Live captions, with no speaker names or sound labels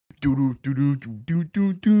It's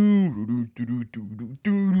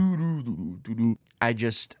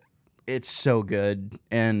so good,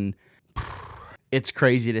 and it's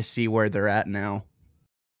crazy to see where they're at now.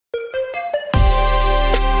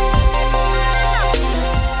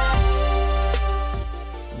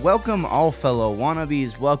 Welcome all fellow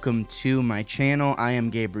wannabes, welcome to my channel. I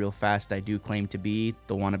am Gabriel Fast, I do claim to be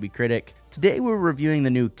the wannabe critic. Today we're reviewing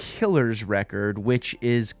the new Killers record, which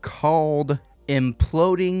is called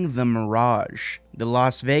Imploding the Mirage. The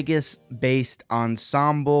Las Vegas-based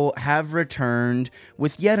ensemble have returned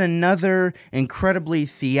with yet another incredibly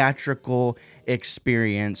theatrical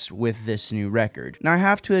experience with this new record. Now, I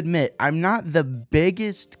have to admit, I'm not the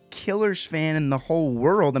biggest Killers fan in the whole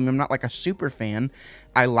world. I mean, I'm not like a super fan.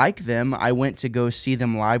 I like them. I went to go see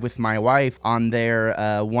them live with my wife on their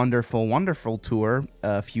Wonderful, Wonderful tour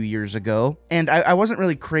a few years ago. And I wasn't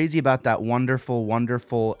really crazy about that Wonderful,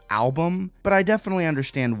 Wonderful album, but I definitely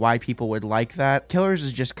understand why people would like that. Killers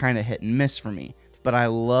is just kind of hit and miss for me, but I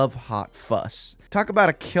love Hot Fuss. Talk about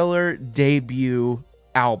a killer debut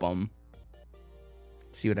album.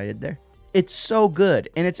 See what I did there? It's so good,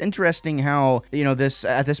 and it's interesting how, you know, this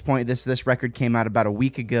record came out about a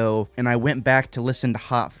week ago, and I went back to listen to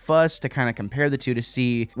Hot Fuss to kind of compare the two to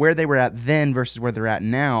see where they were at then versus where they're at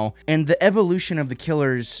now, and the evolution of the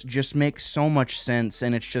Killers just makes so much sense,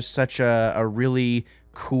 and it's just such a really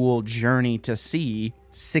cool journey to see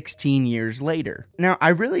 16 years later. Now, I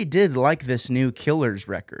really did like this new Killers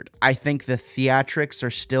record. I think the theatrics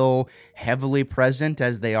are still heavily present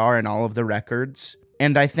as they are in all of the records.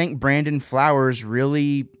 And I think Brandon Flowers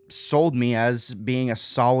really sold me as being a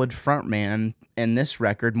solid frontman in this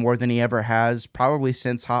record more than he ever has probably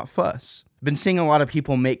since Hot Fuss. Been seeing a lot of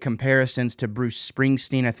people make comparisons to Bruce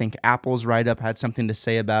Springsteen. I think Apple's write-up had something to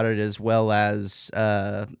say about it, as well as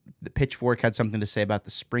the Pitchfork had something to say about the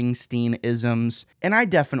Springsteen-isms. And I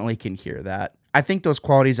definitely can hear that. I think those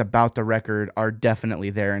qualities about the record are definitely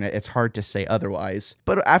there, and it's hard to say otherwise.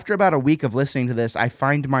 But after about a week of listening to this, I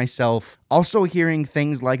find myself also hearing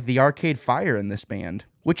things like the Arcade Fire in this band,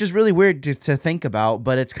 which is really weird to think about,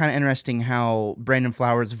 but it's kind of interesting how Brandon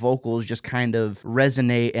Flowers' vocals just kind of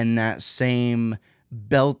resonate in that same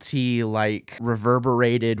belty, like,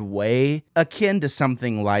 reverberated way, akin to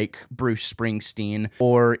something like Bruce Springsteen,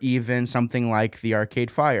 or even something like the Arcade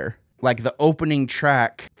Fire. Like, the opening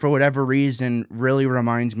track, for whatever reason, really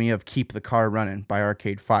reminds me of Keep the Car Running by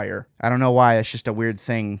Arcade Fire. I don't know why, it's just a weird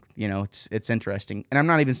thing, you know, it's interesting. And I'm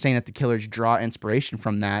not even saying that the Killers draw inspiration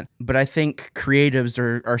from that, but I think creatives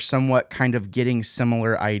are somewhat kind of getting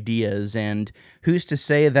similar ideas, and who's to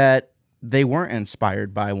say that they weren't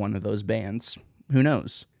inspired by one of those bands? Who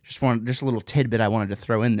knows? Just a little tidbit I wanted to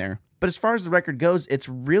throw in there. But as far as the record goes, it's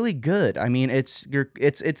really good. I mean, it's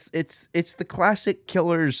the classic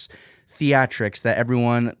Killers theatrics that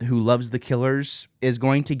everyone who loves the Killers is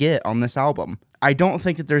going to get on this album. I don't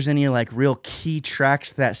think that there's any like real key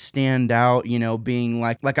tracks that stand out, you know, being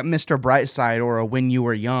like a Mr. Brightside or a When You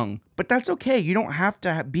Were Young. But that's okay. You don't have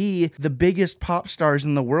to be the biggest pop stars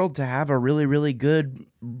in the world to have a really, really good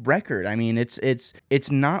record. I mean, it's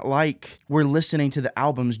not like we're listening to the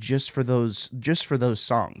albums just for those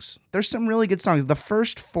songs. There's some really good songs. The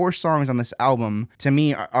first 4 songs on this album to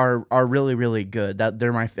me are really, really good.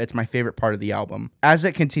 It's my favorite part of the album. As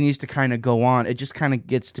it continues to kind of go on, it just kind of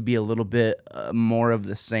gets to be a little bit more of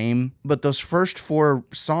the same. But those first 4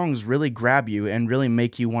 songs really grab you and really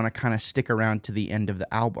make you want to kind of stick around to the end of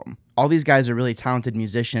the album. All these guys are really talented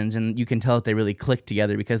musicians, and you can tell that they really click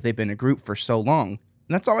together because they've been a group for so long.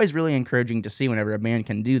 And that's always really encouraging to see whenever a band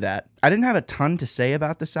can do that. I didn't have a ton to say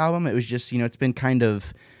about this album. It was just, you know, I've been kind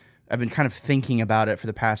of thinking about it for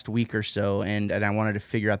the past week or so, and I wanted to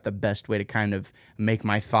figure out the best way to kind of make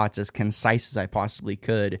my thoughts as concise as I possibly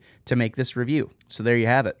could to make this review. So there you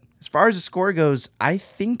have it. As far as the score goes, I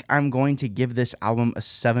think I'm going to give this album a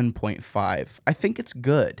 7.5. I think it's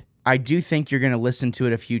good. I do think you're going to listen to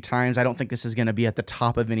it a few times. I don't think this is going to be at the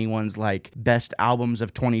top of anyone's like best albums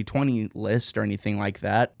of 2020 list or anything like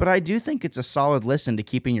that. But I do think it's a solid listen to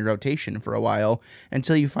keep in your rotation for a while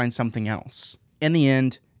until you find something else. In the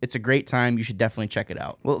end, it's a great time. You should definitely check it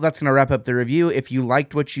out. Well, that's going to wrap up the review. If you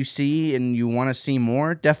liked what you see and you want to see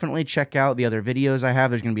more, definitely check out the other videos I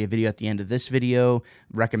have. There's going to be a video at the end of this video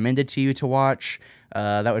recommended to you to watch.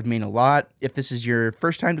 That would mean a lot. If this is your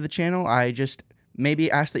first time to the channel, I just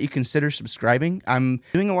maybe ask that you consider subscribing. I'm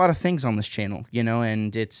doing a lot of things on this channel, you know,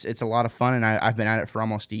 and it's a lot of fun, and I've been at it for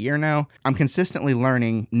almost a year now. I'm consistently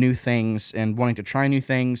learning new things and wanting to try new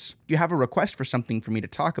things. If you have a request for something for me to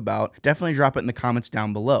talk about, definitely drop it in the comments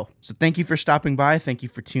down below. So thank you for stopping by, thank you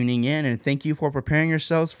for tuning in, and thank you for preparing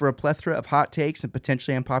yourselves for a plethora of hot takes and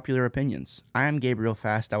potentially unpopular opinions. I am Gabriel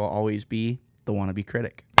Fast. I will always be the wannabe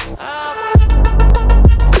critic.